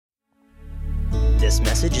This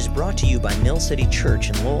message is brought to you by Mill City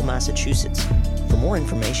Church in Lowell, Massachusetts. For more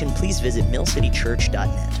information, please visit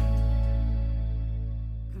millcitychurch.net.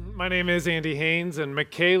 My name is Andy Haynes, and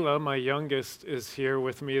Michaela, my youngest, is here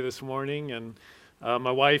with me this morning, and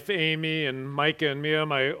my wife Amy and Micah and Mia,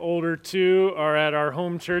 my older two, are at our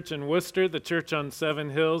home church in Worcester, the church on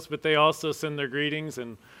Seven Hills, but they also send their greetings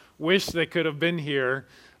and wish they could have been here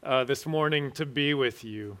this morning to be with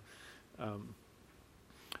you.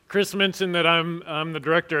 Chris mentioned that I'm the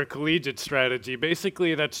director of collegiate strategy.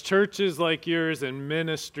 Basically, that's churches like yours and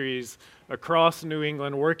ministries across New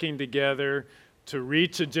England working together to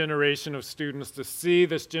reach a generation of students, to see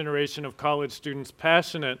this generation of college students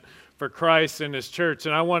passionate for Christ and His church.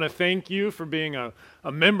 And I want to thank you for being a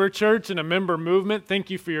member church and a member movement. Thank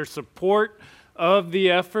you for your support of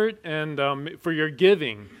the effort and for your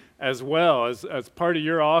giving as well, as part of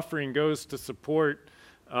your offering goes to support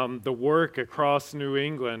the work across New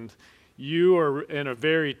England. You are in a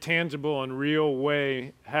very tangible and real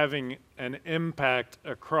way having an impact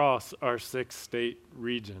across our 6-state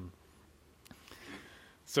region.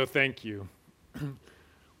 So thank you.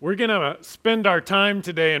 We're going to spend our time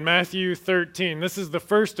today in Matthew 13. This is the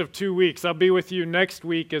first of 2 weeks. I'll be with you next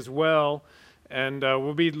week as well. And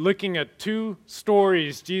we'll be looking at 2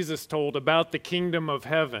 stories Jesus told about the kingdom of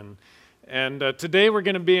heaven. And today we're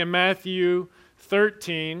going to be in Matthew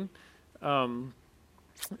 13. And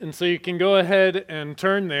so you can go ahead and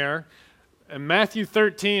turn there. And Matthew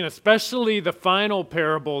 13, especially the final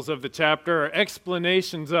parables of the chapter, are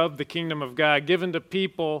explanations of the kingdom of God given to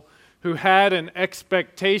people who had an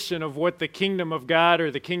expectation of what the kingdom of God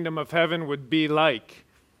or the kingdom of heaven would be like.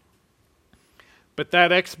 But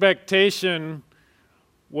that expectation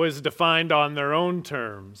was defined on their own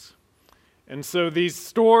terms. And so these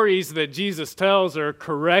stories that Jesus tells are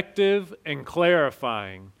corrective and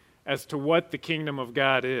clarifying as to what the kingdom of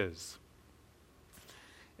God is.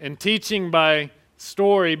 And teaching by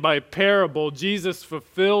story, by parable, Jesus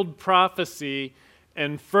fulfilled prophecy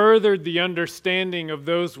and furthered the understanding of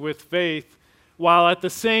those with faith, while at the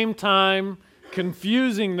same time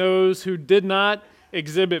confusing those who did not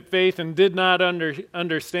exhibit faith and did not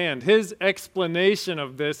understand. His explanation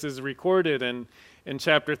of this is recorded in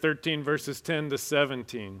chapter 13, verses 10 to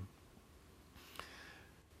 17.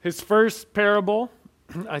 His first parable,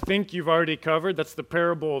 I think you've already covered. That's the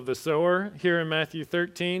parable of the sower here in Matthew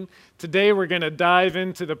 13. Today we're going to dive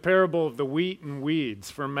into the parable of the wheat and weeds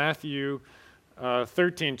from Matthew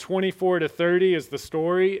 13. 24 to 30 is the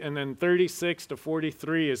story, and then 36 to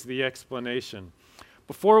 43 is the explanation.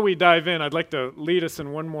 Before we dive in, I'd like to lead us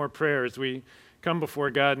in one more prayer as we come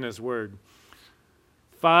before God and His Word.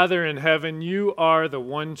 Father in heaven, you are the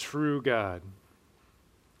one true God.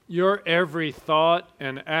 Your every thought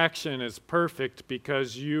and action is perfect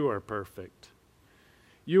because you are perfect.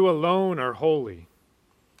 You alone are holy.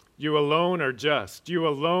 You alone are just. You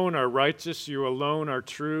alone are righteous. You alone are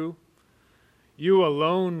true. You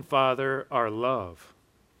alone, Father, are love.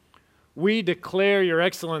 We declare your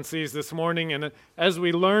excellencies this morning, and as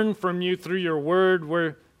we learn from you through your word,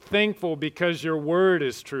 we're thankful because your word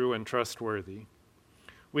is true and trustworthy.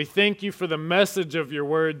 We thank you for the message of your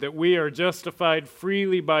word, that we are justified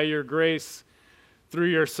freely by your grace through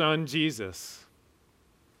your Son, Jesus.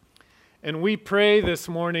 And we pray this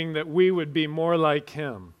morning that we would be more like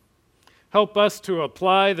him. Help us to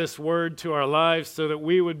apply this word to our lives so that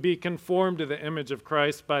we would be conformed to the image of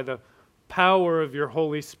Christ by the power of your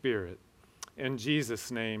Holy Spirit. In Jesus'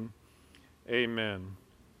 name, amen.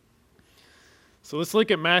 So let's look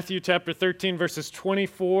at Matthew chapter 13, verses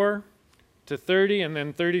 24 to 30, and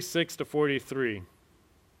then 36 to 43.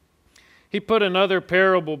 He put another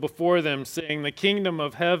parable before them, saying, the kingdom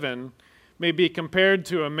of heaven may be compared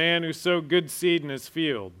to a man who sowed good seed in his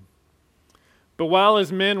field. But while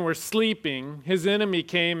his men were sleeping, his enemy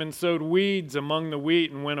came and sowed weeds among the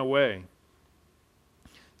wheat and went away.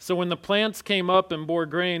 So when the plants came up and bore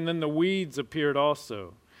grain, then the weeds appeared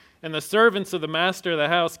also. And the servants of the master of the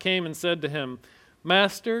house came and said to him,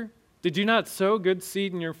 Master, did you not sow good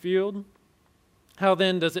seed in your field? How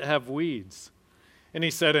then does it have weeds? And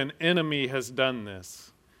he said, an enemy has done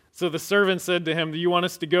this. So the servant said to him, do you want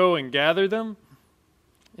us to go and gather them?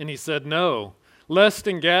 And he said, no, lest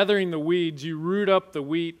in gathering the weeds you root up the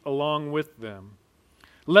wheat along with them.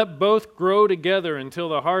 Let both grow together until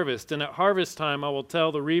the harvest, and at harvest time I will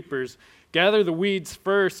tell the reapers, gather the weeds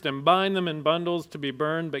first and bind them in bundles to be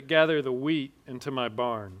burned, but gather the wheat into my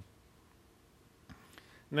barn.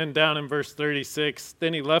 And then down in verse 36,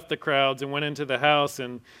 then he left the crowds and went into the house,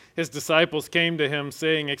 and his disciples came to him,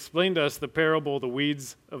 saying, explain to us the parable of the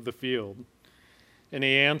weeds of the field. And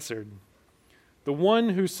he answered, the one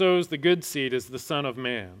who sows the good seed is the Son of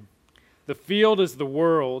Man. The field is the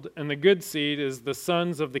world, and the good seed is the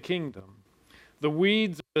sons of the kingdom. The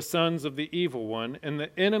weeds are the sons of the evil one, and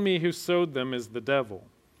the enemy who sowed them is the devil.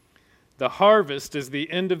 The harvest is the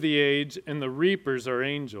end of the age, and the reapers are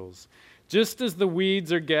angels. Just as the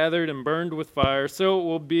weeds are gathered and burned with fire, so it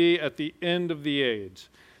will be at the end of the age.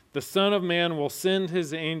 The Son of Man will send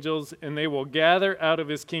his angels, and they will gather out of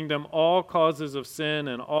his kingdom all causes of sin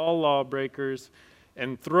and all lawbreakers,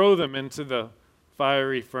 and throw them into the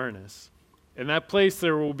fiery furnace. In that place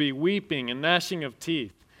there will be weeping and gnashing of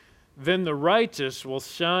teeth. Then the righteous will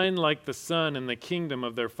shine like the sun in the kingdom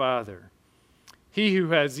of their Father. He who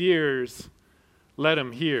has ears, let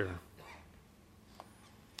him hear.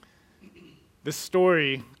 This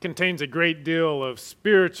story contains a great deal of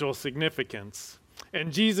spiritual significance,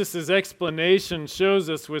 and Jesus' explanation shows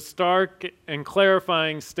us with stark and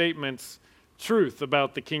clarifying statements truth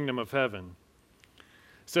about the kingdom of heaven.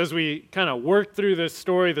 So as we kind of work through this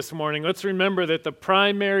story this morning, let's remember that the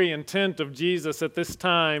primary intent of Jesus at this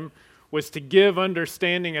time was to give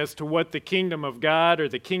understanding as to what the kingdom of God or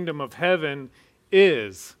the kingdom of heaven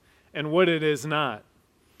is and what it is not.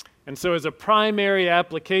 And so as a primary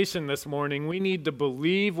application this morning, we need to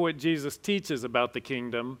believe what Jesus teaches about the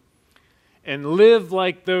kingdom and live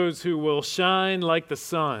like those who will shine like the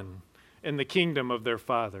sun in the kingdom of their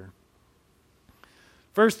Father.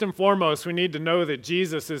 First and foremost, we need to know that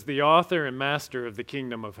Jesus is the author and master of the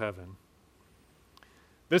kingdom of heaven.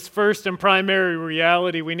 This first and primary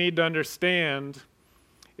reality we need to understand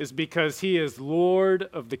is because he is Lord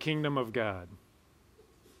of the kingdom of God.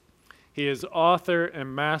 He is author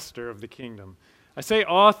and master of the kingdom. I say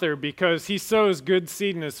author because he sows good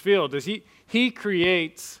seed in his field. He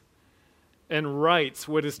creates and writes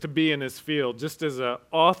what is to be in his field. Just as an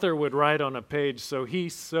author would write on a page, so he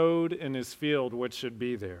sowed in his field what should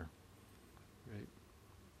be there. Right?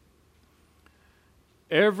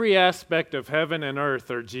 Every aspect of heaven and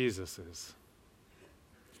earth are Jesus's.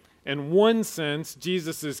 In one sense,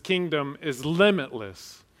 Jesus' kingdom is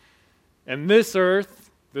limitless. And this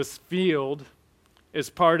earth, this field, is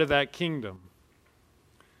part of that kingdom.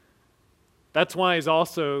 That's why he's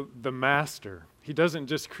also the master. He doesn't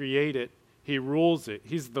just create it, he rules it.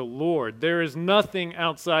 He's the Lord. There is nothing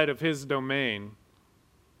outside of his domain.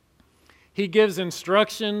 He gives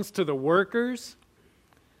instructions to the workers,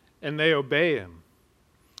 and they obey him.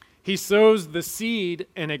 He sows the seed,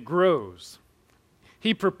 and it grows.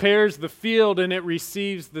 He prepares the field, and it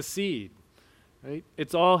receives the seed. Right?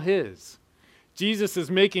 It's all his. Jesus is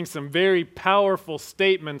making some very powerful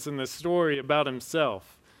statements in this story about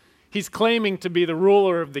himself. He's claiming to be the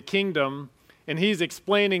ruler of the kingdom, and he's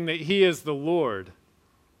explaining that he is the Lord.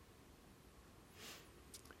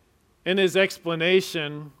 In his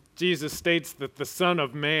explanation, Jesus states that the Son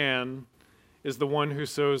of Man is the one who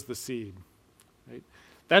sows the seed. Right?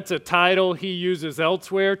 That's a title he uses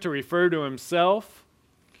elsewhere to refer to himself.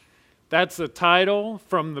 That's a title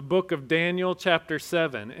from the book of Daniel, chapter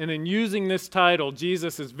 7. And in using this title,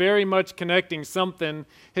 Jesus is very much connecting something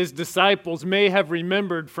his disciples may have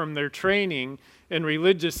remembered from their training in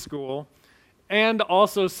religious school, and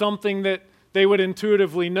also something that they would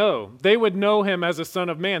intuitively know. They would know him as a Son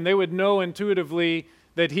of Man. They would know intuitively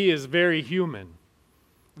that he is very human.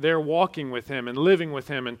 They're walking with him and living with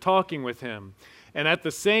him and talking with him. And at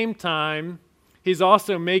the same time, he's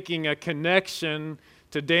also making a connection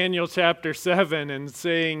to Daniel chapter 7 and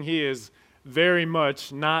saying he is very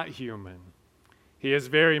much not human. He is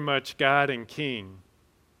very much God and King.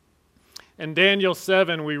 In Daniel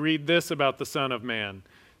 7, we read this about the Son of Man.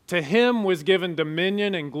 To him was given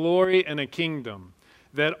dominion and glory and a kingdom,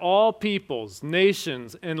 that all peoples,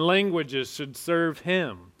 nations, and languages should serve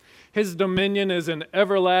him. His dominion is an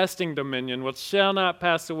everlasting dominion which shall not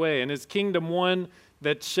pass away, and his kingdom one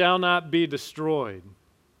that shall not be destroyed.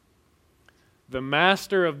 The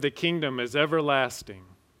master of the kingdom is everlasting.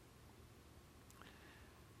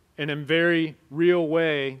 And in a very real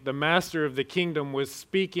way, the master of the kingdom was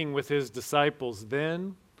speaking with his disciples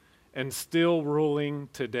then and still ruling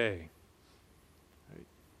today. Right?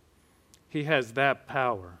 He has that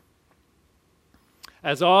power.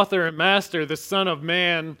 As author and master, the Son of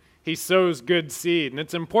Man, he sows good seed. And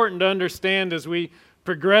it's important to understand as we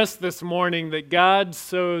progress this morning that God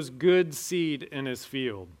sows good seed in his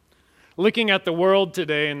field. Looking at the world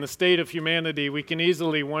today and the state of humanity, we can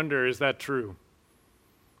easily wonder, is that true?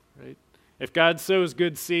 Right? If God sows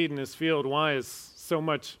good seed in his field, why is so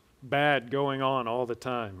much bad going on all the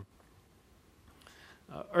time?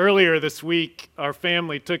 Earlier this week, our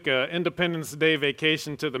family took an Independence Day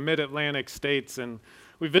vacation to the Mid-Atlantic states, and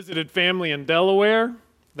we visited family in Delaware,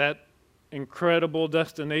 that incredible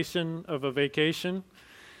destination of a vacation.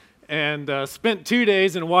 and spent 2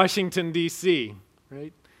 days in Washington, D.C.,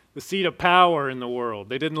 right? The seat of power in the world.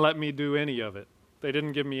 They didn't let me do any of it. They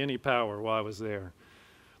didn't give me any power while I was there.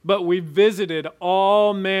 But we visited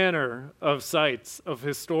all manner of sites of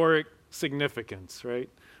historic significance, right?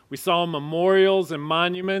 We saw memorials and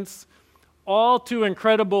monuments, all to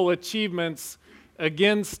incredible achievements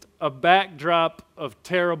against a backdrop of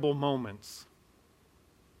terrible moments.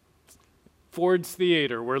 Ford's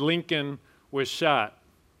Theater, where Lincoln was shot,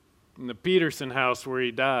 and the Peterson House, where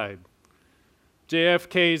he died,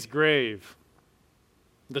 JFK's grave,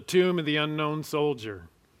 the tomb of the unknown soldier,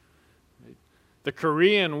 the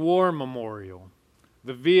Korean War Memorial,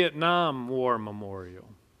 the Vietnam War Memorial,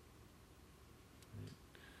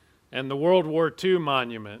 and the World War II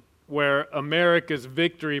Monument, where America's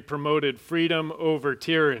victory promoted freedom over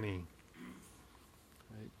tyranny.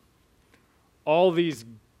 All these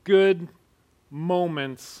good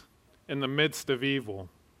moments in the midst of evil.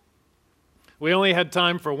 We only had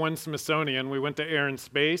time for one Smithsonian. We went to Air and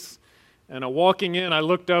Space, and walking in, I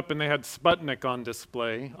looked up and they had Sputnik on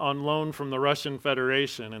display, on loan from the Russian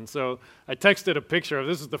Federation. And so I texted a picture of,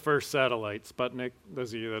 this is the first satellite, Sputnik.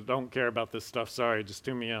 Those of you that don't care about this stuff, sorry, just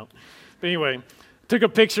tune me out. But anyway, took a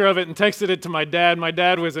picture of it and texted it to my dad. My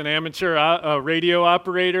dad was an amateur radio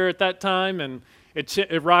operator at that time, and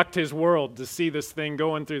it rocked his world to see this thing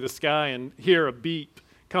going through the sky and hear a beep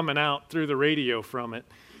coming out through the radio from it.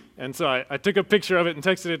 And so I took a picture of it and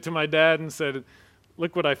texted it to my dad and said,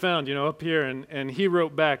 look what I found, up here. And he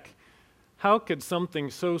wrote back, how could something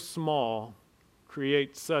so small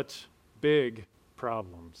create such big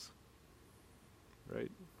problems?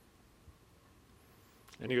 Right?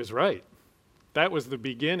 And he was right. That was the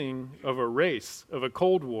beginning of a race, of a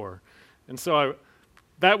Cold War. And so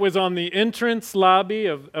that was on the entrance lobby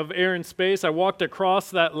of Air and Space. I walked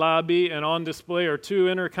across that lobby, and on display are 2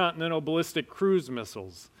 intercontinental ballistic cruise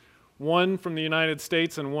missiles, one from the United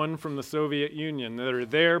States and one from the Soviet Union, that are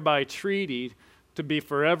there by treaty to be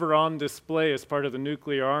forever on display as part of the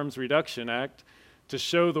Nuclear Arms Reduction Act to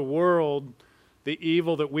show the world the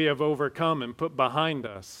evil that we have overcome and put behind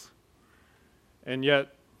us. And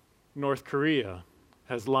yet, North Korea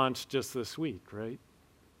has launched just this week, right?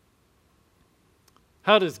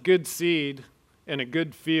 How does good seed in a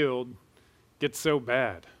good field get so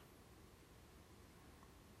bad?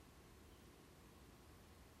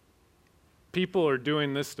 People are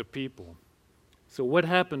doing this to people. So what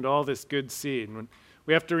happened to all this good seed?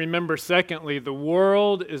 We have to remember, secondly, the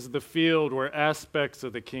world is the field where aspects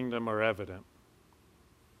of the kingdom are evident.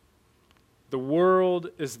 The world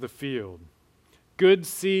is the field. Good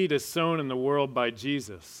seed is sown in the world by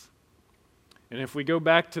Jesus. And if we go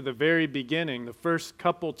back to the very beginning, the first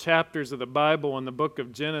couple chapters of the Bible in the book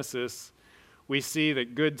of Genesis, we see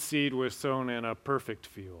that good seed was sown in a perfect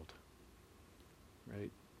field.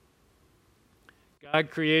 Right?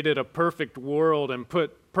 God created a perfect world and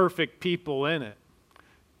put perfect people in it.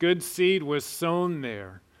 Good seed was sown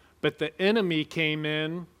there. But the enemy came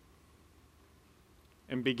in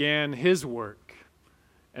and began his work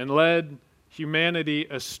and led humanity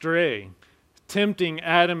astray, tempting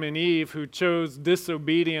Adam and Eve, who chose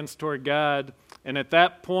disobedience toward God. And at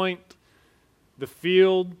that point, the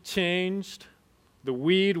field changed, the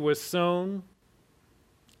weed was sown,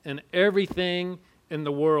 and everything in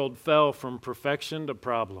the world fell from perfection to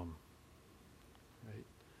problem. Right?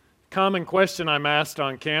 Common question I'm asked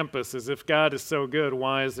on campus is, if God is so good,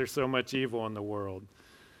 why is there so much evil in the world?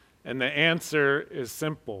 And the answer is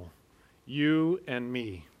simple: you and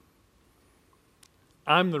me.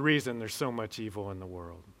 I'm the reason there's so much evil in the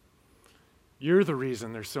world. You're the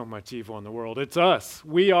reason there's so much evil in the world. It's us.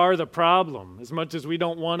 We are the problem. As much as we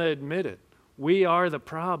don't want to admit it, we are the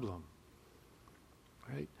problem.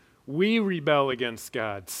 Right? We rebel against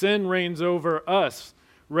God. Sin reigns over us.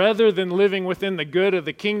 Rather than living within the good of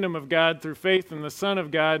the kingdom of God through faith in the Son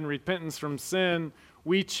of God and repentance from sin,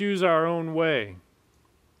 we choose our own way.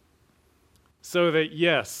 So that,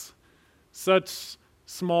 yes, such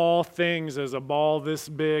small things as a ball this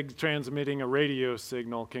big transmitting a radio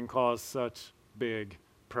signal can cause such big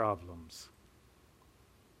problems.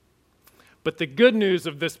 But the good news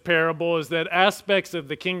of this parable is that aspects of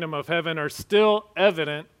the kingdom of heaven are still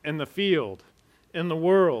evident in the field, in the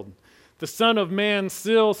world. The Son of Man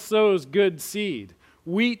still sows good seed.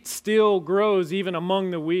 Wheat still grows even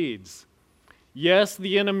among the weeds. Yes,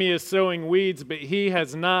 the enemy is sowing weeds, but he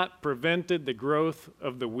has not prevented the growth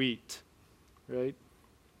of the wheat. Right?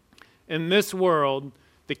 In this world,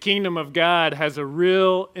 the kingdom of God has a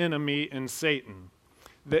real enemy in Satan.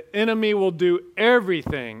 The enemy will do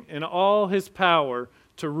everything in all his power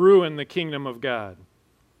to ruin the kingdom of God.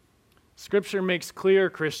 Scripture makes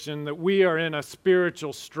clear, Christian, that we are in a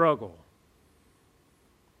spiritual struggle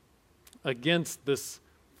against this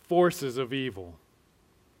forces of evil.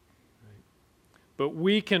 But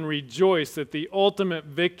we can rejoice that the ultimate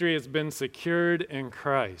victory has been secured in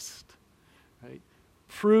Christ, right?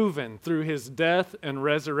 Proven through his death and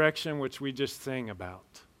resurrection, which we just sang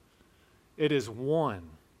about. It is won.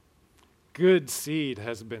 Good seed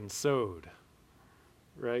has been sowed,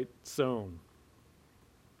 right? Sown.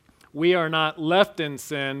 We are not left in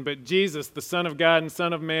sin, but Jesus, the Son of God and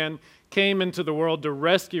Son of Man, came into the world to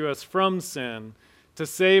rescue us from sin, to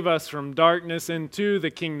save us from darkness into the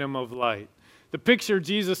kingdom of light. The picture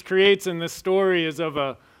Jesus creates in this story is of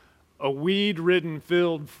a weed-ridden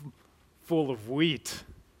field full of wheat,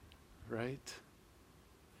 right?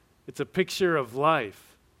 It's a picture of life.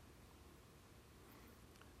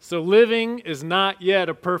 So living is not yet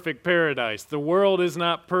a perfect paradise. The world is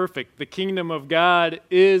not perfect. The kingdom of God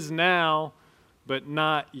is now, but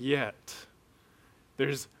not yet.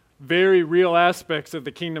 There's very real aspects of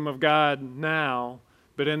the kingdom of God now,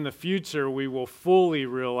 but in the future we will fully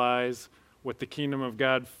realize what the kingdom of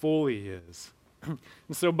God fully is. And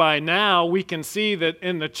so by now we can see that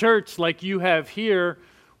in the church, like you have here,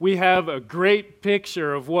 we have a great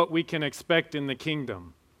picture of what we can expect in the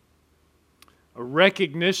kingdom. A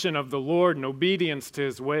recognition of the Lord and obedience to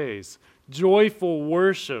his ways, joyful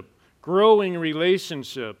worship, growing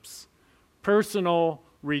relationships, personal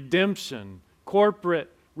redemption, corporate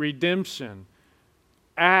redemption,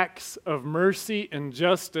 acts of mercy and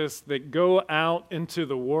justice that go out into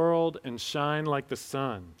the world and shine like the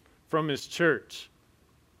sun from his church.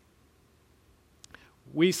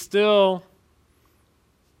 We still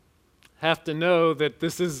have to know that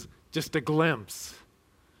this is just a glimpse,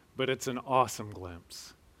 but it's an awesome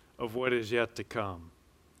glimpse of what is yet to come.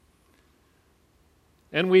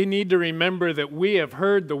 And we need to remember that we have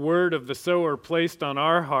heard the word of the sower placed on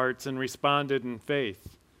our hearts and responded in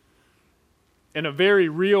faith. In a very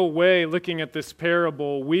real way, looking at this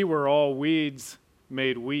parable, we were all weeds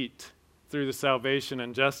made wheat through the salvation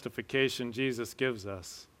and justification Jesus gives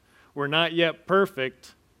us. We're not yet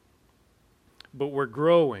perfect, but we're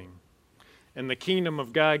growing. And the kingdom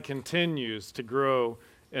of God continues to grow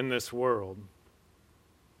in this world.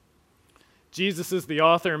 Jesus is the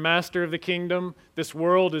author and master of the kingdom. This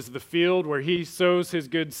world is the field where he sows his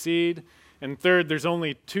good seed. And third, there's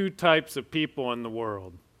only two types of people in the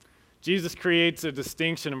world. Jesus creates a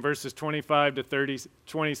distinction in verses 25 to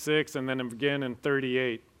 26 and then again in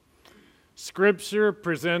 38. Scripture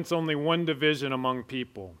presents only one division among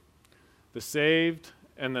people, the saved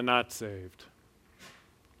and the not saved.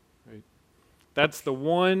 Right? That's the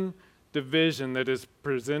one division that is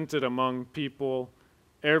presented among people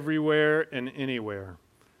everywhere and anywhere.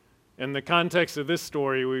 In the context of this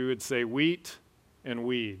story, we would say wheat and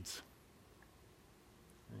weeds.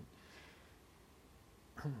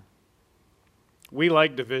 We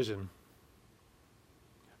like division,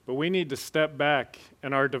 but we need to step back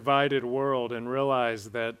in our divided world and realize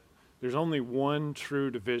that there's only one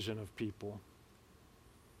true division of people.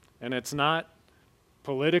 And it's not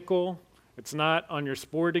political, it's not on your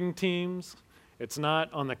sporting teams, it's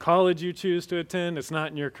not on the college you choose to attend, it's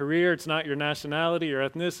not in your career, it's not your nationality, your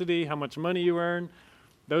ethnicity, how much money you earn.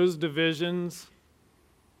 Those divisions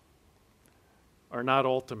are not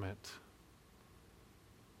ultimate.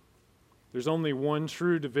 There's only one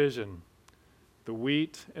true division, the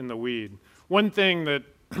wheat and the weed. One thing that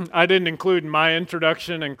I didn't include in my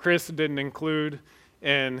introduction and Chris didn't include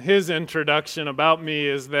in his introduction about me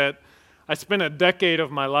is that I spent a decade of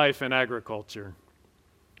my life in agriculture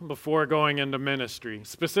before going into ministry.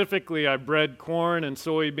 Specifically, I bred corn and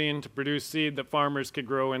soybean to produce seed that farmers could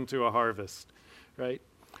grow into a harvest, right?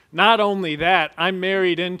 Not only that, I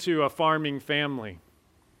married into a farming family,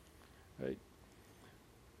 right?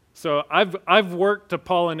 So I've worked to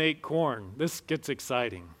pollinate corn. This gets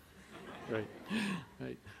exciting, right?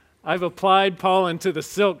 Right. I've applied pollen to the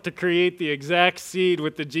silk to create the exact seed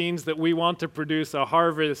with the genes that we want to produce a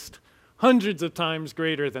harvest hundreds of times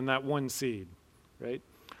greater than that one seed, right?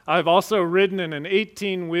 I've also ridden in an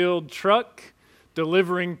 18-wheeled truck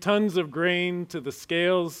delivering tons of grain to the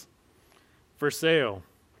scales for sale.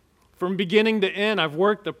 From beginning to end, I've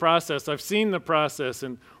worked the process. I've seen the process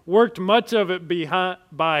and worked much of it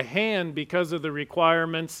by hand because of the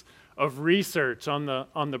requirements of research on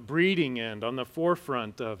the breeding end, on the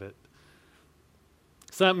forefront of it.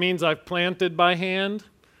 So that means I've planted by hand.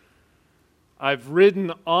 I've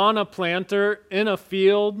ridden on a planter in a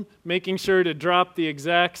field, making sure to drop the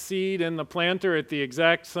exact seed in the planter at the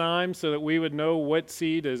exact time so that we would know what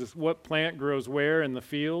seed is, what plant grows where in the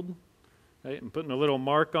field. Right, and putting a little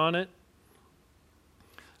mark on it.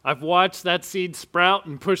 I've watched that seed sprout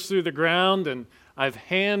and push through the ground, and I've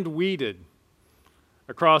hand-weeded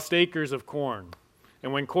across acres of corn.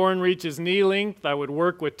 And when corn reaches knee length, I would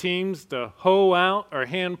work with teams to hoe out or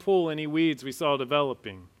hand pull any weeds we saw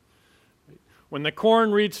developing. When the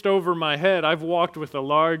corn reached over my head, I've walked with a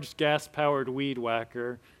large gas-powered weed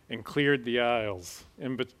whacker and cleared the aisles,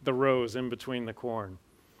 the rows in between the corn.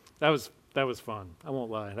 That was fun. I won't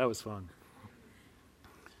lie, that was fun.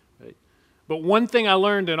 Right. But one thing I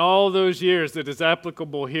learned in all those years that is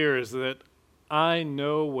applicable here is that I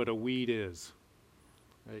know what a weed is.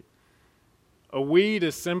 Right. A weed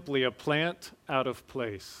is simply a plant out of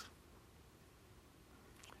place.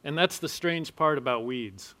 And that's the strange part about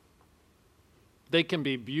weeds. They can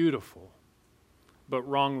be beautiful, but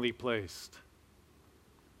wrongly placed.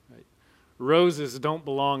 Right. Roses don't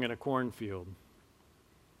belong in a cornfield.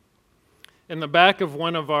 In the back of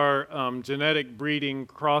one of our genetic breeding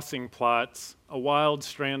crossing plots, a wild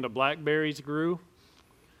strand of blackberries grew,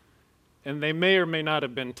 and they may or may not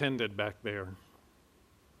have been tended back there.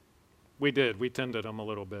 We tended them a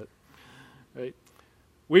little bit. Right?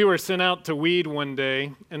 We were sent out to weed one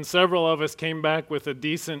day, and several of us came back with a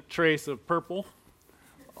decent trace of purple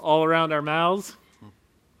all around our mouths.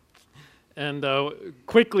 And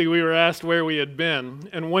quickly we were asked where we had been,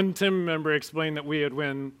 and one team member explained that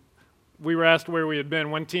we were asked where we had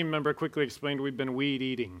been. One team member quickly explained we'd been weed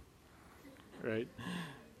eating, right?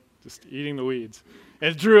 Just eating the weeds.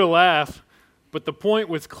 And it drew a laugh, but the point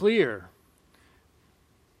was clear.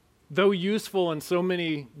 Though useful in so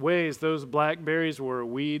many ways, those blackberries were a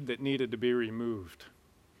weed that needed to be removed,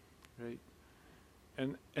 right?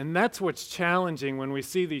 And that's what's challenging when we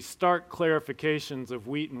see these stark clarifications of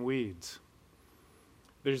wheat and weeds.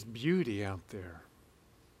 There's beauty out there,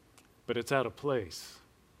 but it's out of place.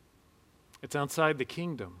 It's outside the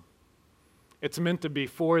kingdom. It's meant to be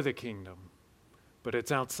for the kingdom, but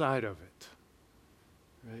it's outside of it,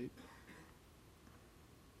 right?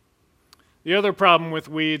 The other problem with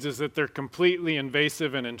weeds is that they're completely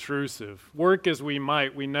invasive and intrusive. Work as we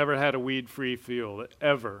might, we never had a weed-free field,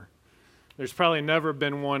 ever. There's probably never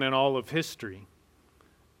been one in all of history.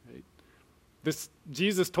 Right?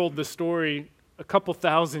 Jesus told this story a couple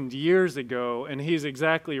thousand years ago, and he's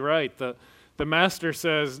exactly right. The master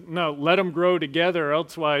says, no, let them grow together,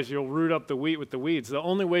 elsewise you'll root up the wheat with the weeds. The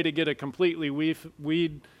only way to get a completely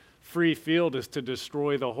weed-free field is to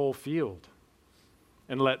destroy the whole field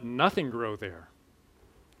and let nothing grow there.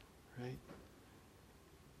 Right?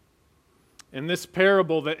 In this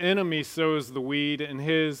parable, the enemy sows the weed in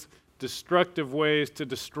his destructive ways to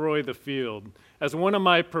destroy the field. As one of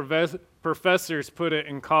my professors put it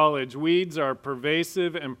in college, weeds are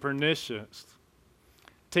pervasive and pernicious,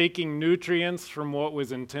 taking nutrients from what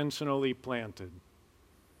was intentionally planted.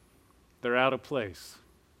 They're out of place.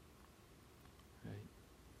 Right?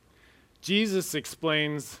 Jesus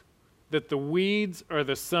explains that the weeds are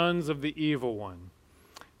the sons of the evil one.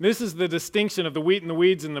 This is the distinction of the wheat and the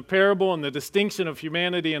weeds in the parable, and the distinction of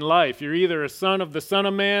humanity in life. You're either a son of the Son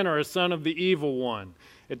of Man or a son of the evil one.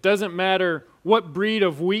 It doesn't matter what breed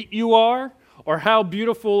of wheat you are, or how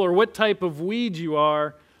beautiful or what type of weed you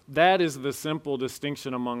are. That is the simple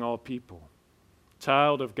distinction among all people.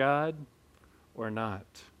 Child of God or not.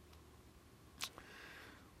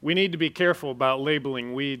 We need to be careful about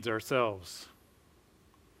labeling weeds ourselves.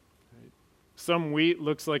 Some wheat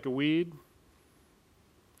looks like a weed.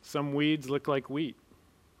 Some weeds look like wheat.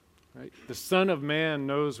 Right? The Son of Man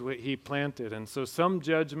knows what he planted, and so some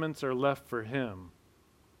judgments are left for him.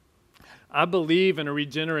 I believe in a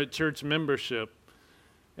regenerate church membership.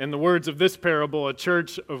 In the words of this parable, a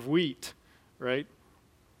church of wheat, right?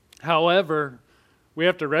 However, we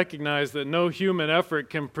have to recognize that no human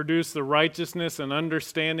effort can produce the righteousness and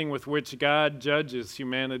understanding with which God judges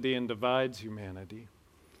humanity and divides humanity.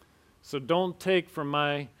 So don't take from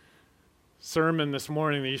my sermon this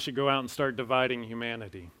morning that you should go out and start dividing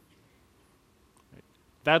humanity.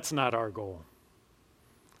 That's not our goal.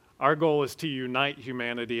 Our goal is to unite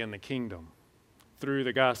humanity in the kingdom through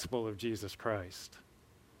the gospel of Jesus Christ.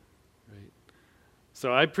 Right?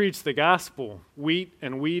 So I preach the gospel, wheat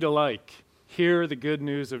and weed alike. Hear the good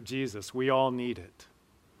news of Jesus. We all need it.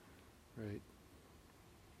 Right?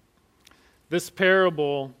 This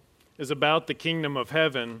parable is about the kingdom of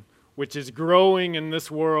heaven, which is growing in this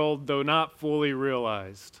world, though not fully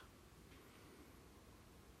realized.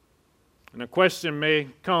 And a question may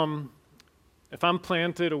come, if I'm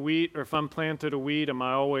planted a wheat or if I'm planted a weed, am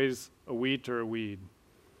I always a wheat or a weed?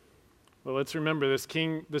 Well, let's remember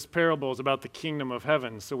this parable is about the kingdom of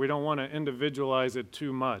heaven, so we don't want to individualize it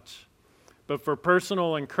too much. But for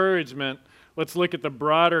personal encouragement, let's look at the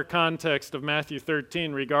broader context of Matthew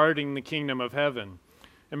 13 regarding the kingdom of heaven.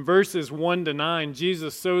 In verses 1 to 9,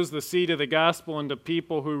 Jesus sows the seed of the gospel into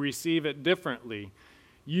people who receive it differently.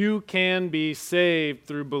 You can be saved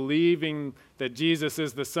through believing that Jesus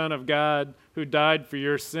is the Son of God who died for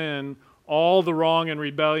your sin, all the wrong and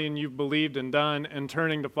rebellion you've believed and done, and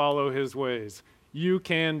turning to follow his ways. You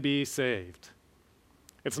can be saved.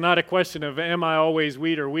 It's not a question of am I always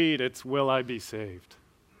wheat or weed, it's will I be saved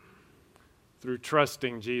through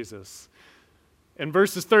trusting Jesus. In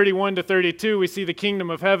verses 31 to 32, we see the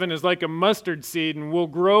kingdom of heaven is like a mustard seed and will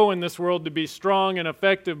grow in this world to be strong and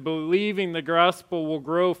effective. Believing the gospel will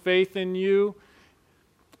grow faith in you.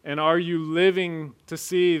 And are you living to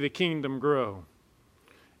see the kingdom grow?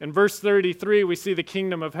 In verse 33, we see the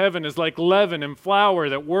kingdom of heaven is like leaven and flour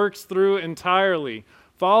that works through entirely.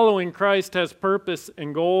 Following Christ has purpose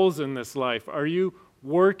and goals in this life. Are you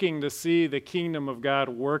working to see the kingdom of God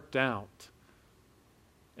worked out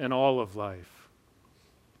in all of life?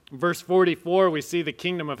 Verse 44, we see the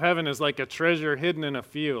kingdom of heaven is like a treasure hidden in a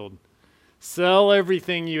field. Sell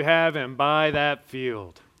everything you have and buy that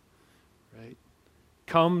field. Right?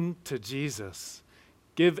 Come to Jesus.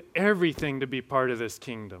 Give everything to be part of this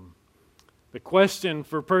kingdom. The question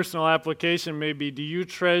for personal application may be, do you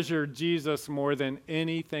treasure Jesus more than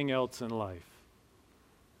anything else in life?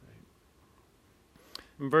 Right?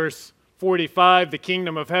 In verse 45, the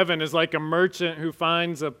kingdom of heaven is like a merchant who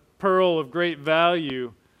finds a pearl of great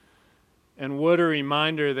value. And what a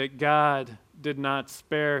reminder that God did not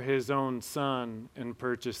spare his own son in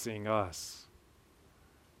purchasing us.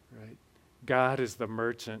 Right? God is the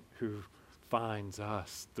merchant who finds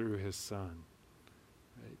us through his son.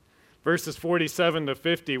 Right? Verses 47 to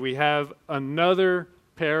 50, we have another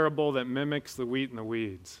parable that mimics the wheat and the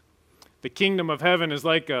weeds. The kingdom of heaven is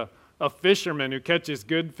like a fisherman who catches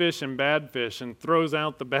good fish and bad fish and throws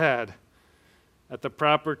out the bad. At the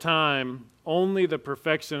proper time, only the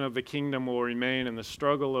perfection of the kingdom will remain and the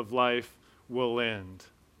struggle of life will end.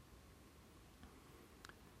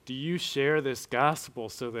 Do you share this gospel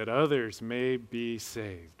so that others may be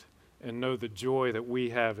saved and know the joy that we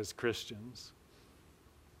have as Christians?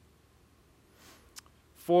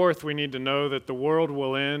 Fourth, we need to know that the world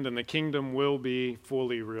will end and the kingdom will be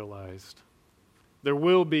fully realized. There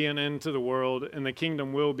will be an end to the world and the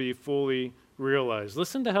kingdom will be fully realized.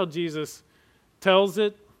 Listen to how Jesus tells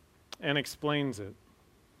it and explains it.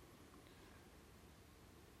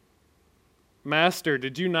 Master,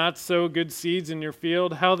 did you not sow good seeds in your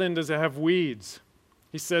field? How then does it have weeds?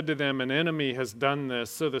 He said to them, an enemy has done this.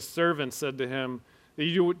 So the servant said to him, do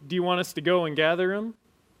you want us to go and gather them?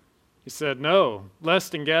 He said, no,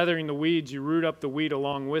 lest in gathering the weeds you root up the wheat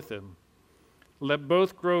along with him. Let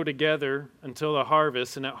both grow together until the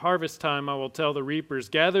harvest, and at harvest time I will tell the reapers,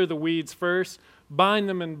 gather the weeds first, bind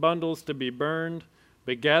them in bundles to be burned,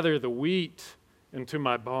 but gather the wheat into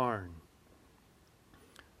my barn.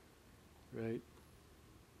 Right?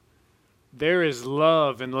 There is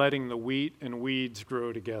love in letting the wheat and weeds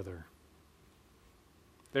grow together.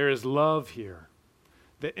 There is love here.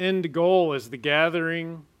 The end goal is the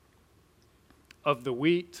gathering of the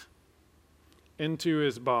wheat into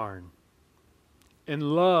his barn.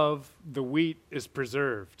 In love, the wheat is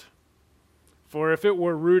preserved. For if it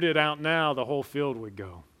were rooted out now, the whole field would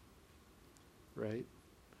go. Right?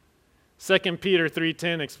 2 Peter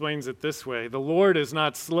 3:10 explains it this way. The Lord is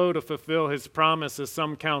not slow to fulfill his promise, as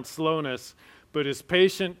some count slowness, but is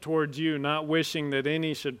patient towards you, not wishing that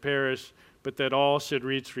any should perish, but that all should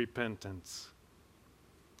reach repentance.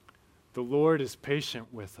 The Lord is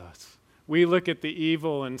patient with us. We look at the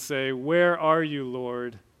evil and say, where are you,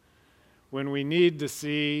 Lord? When we need to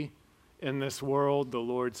see in this world the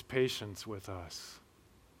Lord's patience with us,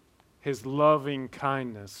 his loving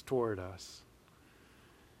kindness toward us.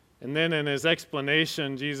 And then in his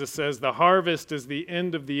explanation, Jesus says, the harvest is the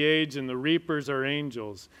end of the age and the reapers are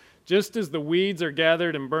angels. Just as the weeds are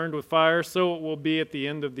gathered and burned with fire, so it will be at the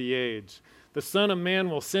end of the age. The Son of Man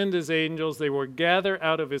will send his angels. They will gather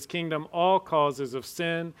out of his kingdom all causes of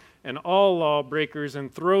sin and all lawbreakers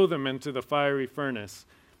and throw them into the fiery furnace.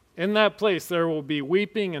 In that place there will be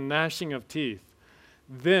weeping and gnashing of teeth.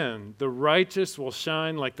 Then the righteous will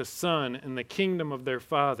shine like the sun in the kingdom of their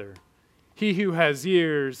Father. He who has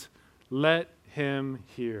ears, let him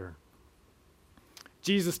hear.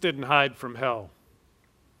 Jesus didn't hide from hell.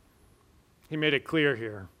 He made it clear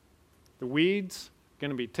here. The weeds are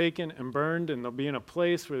going to be taken and burned, and they'll be in a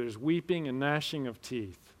place where there's weeping and gnashing of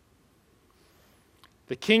teeth.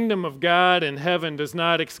 The kingdom of God in heaven does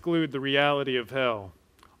not exclude the reality of hell.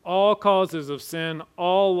 All causes of sin,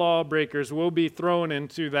 all lawbreakers will be thrown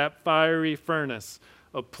into that fiery furnace,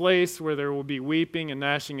 a place where there will be weeping and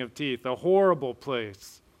gnashing of teeth, a horrible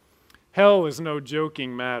place. Hell is no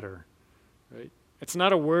joking matter, right? It's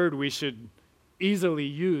not a word we should easily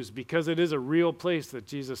use because it is a real place that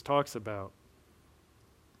Jesus talks about.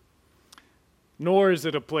 Nor is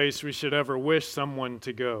it a place we should ever wish someone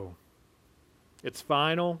to go. It's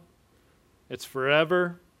final. It's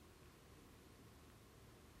forever.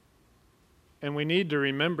 And we need to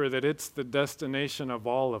remember that it's the destination of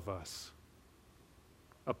all of us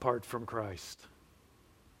apart from Christ.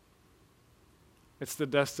 It's the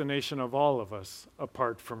destination of all of us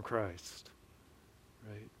apart from Christ.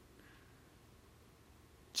 Right?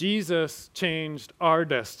 Jesus changed our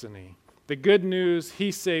destiny. The good news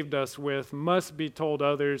he saved us with must be told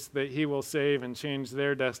others that he will save and change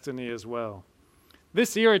their destiny as well.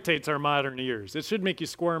 This irritates our modern ears. It should make you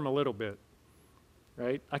squirm a little bit.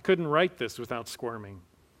 Right? I couldn't write this without squirming.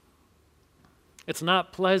 It's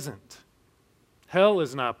not pleasant. Hell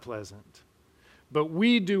is not pleasant. But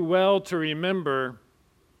we do well to remember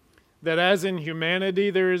that as in humanity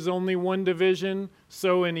there is only one division,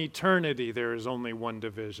 so in eternity there is only one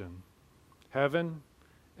division. Heaven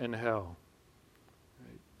and hell.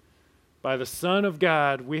 Right? By the Son of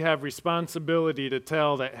God, we have responsibility to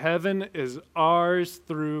tell that heaven is ours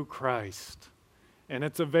through Christ. And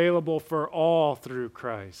it's available for all through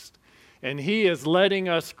Christ. And he is letting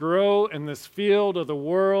us grow in this field of the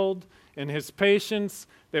world in his patience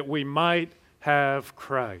that we might have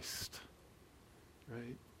Christ.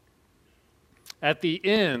 Right? At the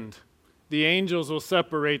end, the angels will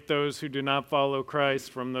separate those who do not follow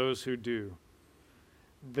Christ from those who do.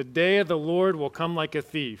 The day of the Lord will come like a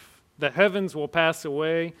thief. The heavens will pass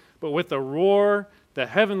away, but with a roar, the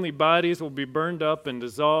heavenly bodies will be burned up and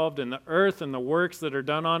dissolved, and the earth and the works that are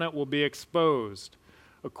done on it will be exposed.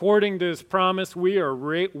 According to his promise, we are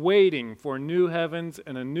waiting for new heavens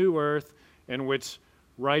and a new earth in which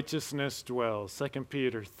righteousness dwells. 2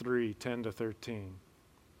 Peter 3:10-13.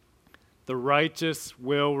 The righteous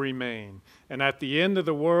will remain. And at the end of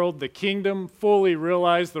the world, the kingdom, fully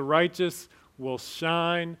realized, the righteous will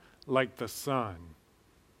shine like the sun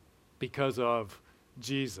because of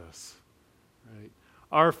Jesus. Right?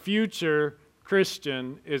 Our future,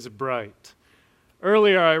 Christian, is bright.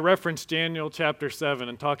 Earlier, I referenced Daniel chapter 7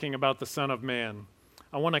 and talking about the Son of Man.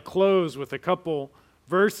 I want to close with a couple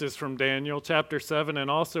verses from Daniel chapter 7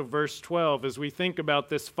 and also verse 12 as we think about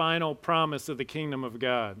this final promise of the kingdom of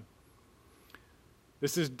God.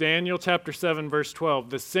 This is Daniel chapter 7, verse 12.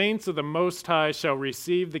 The saints of the Most High shall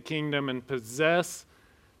receive the kingdom and possess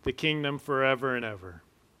the kingdom forever and ever.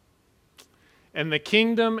 And the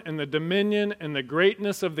kingdom and the dominion and the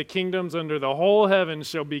greatness of the kingdoms under the whole heaven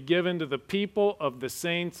shall be given to the people of the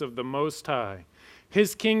saints of the Most High.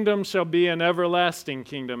 His kingdom shall be an everlasting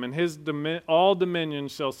kingdom, and his all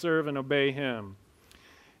dominions shall serve and obey him.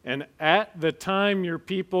 And at the time your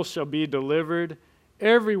people shall be delivered,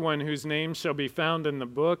 everyone whose name shall be found in the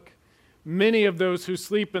book, many of those who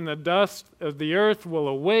sleep in the dust of the earth will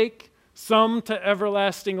awake, some to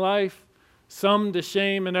everlasting life, some to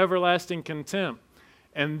shame and everlasting contempt.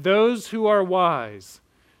 And those who are wise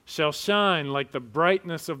shall shine like the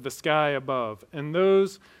brightness of the sky above, and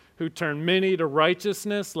those who turn many to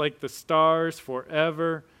righteousness like the stars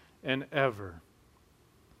forever and ever.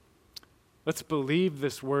 Let's believe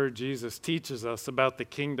this word Jesus teaches us about the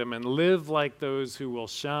kingdom and live like those who will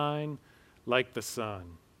shine like the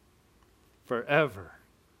sun forever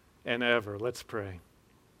and ever. Let's pray.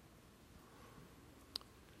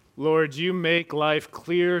 Lord, you make life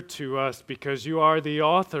clear to us because you are the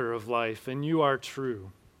author of life and you are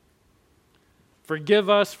true. Forgive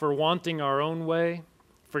us for wanting our own way.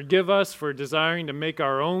 Forgive us for desiring to make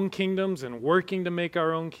our own kingdoms and working to make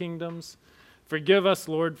our own kingdoms. Forgive us,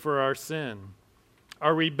 Lord, for our sin,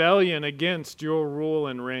 our rebellion against your rule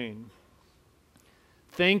and reign.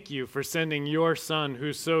 Thank you for sending your Son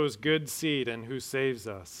who sows good seed and who saves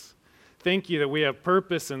us. Thank you that we have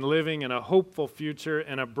purpose in living in a hopeful future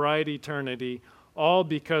and a bright eternity, all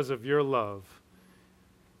because of your love.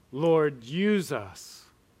 Lord, use us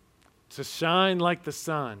to shine like the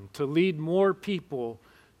sun, to lead more people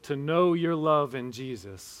to know your love in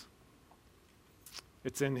Jesus.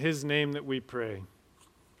 It's in his name that we pray.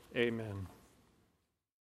 Amen.